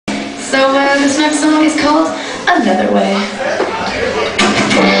So this next song is called Another Way.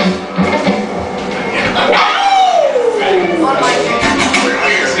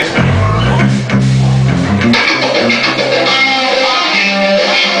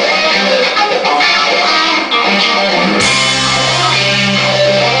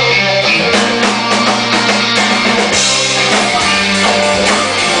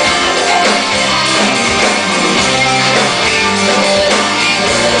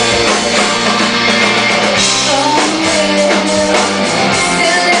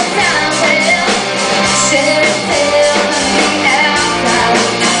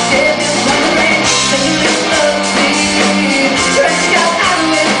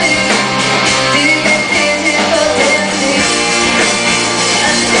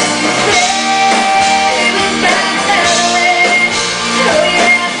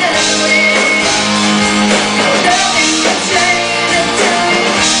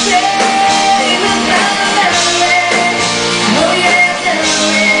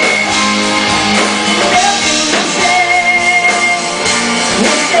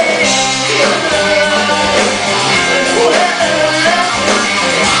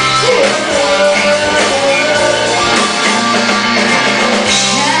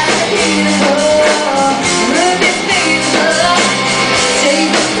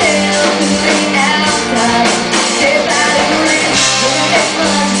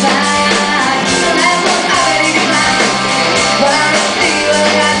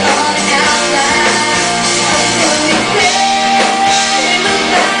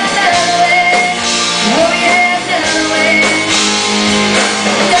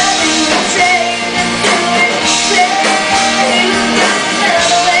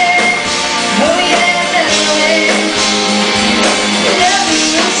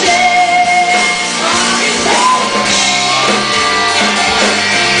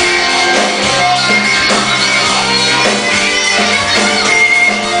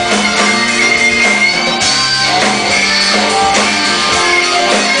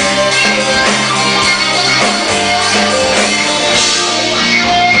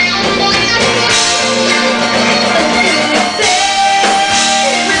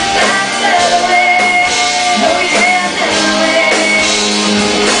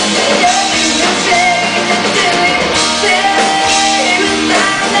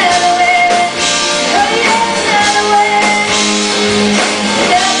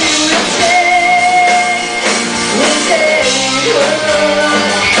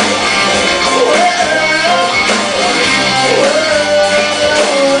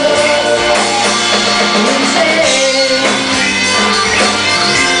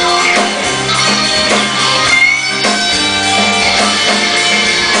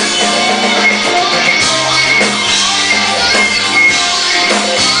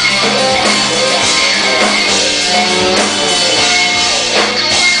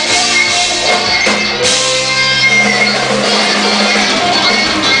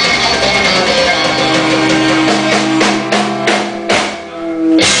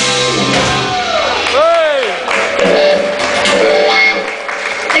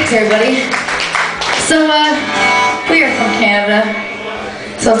 Everybody. So, we are from Canada,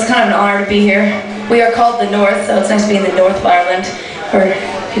 so it's kind of an honor to be here. We are called the North, so it's nice to be in the north of Ireland, where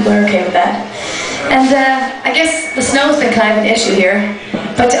people are okay with that. And I guess the snow's been kind of an issue here,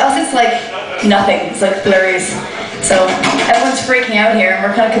 but to us it's like nothing. It's like flurries. So everyone's freaking out here, and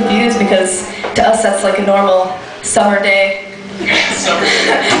we're kind of confused because to us that's like a normal summer day.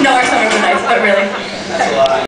 No, our summers are nice, but really.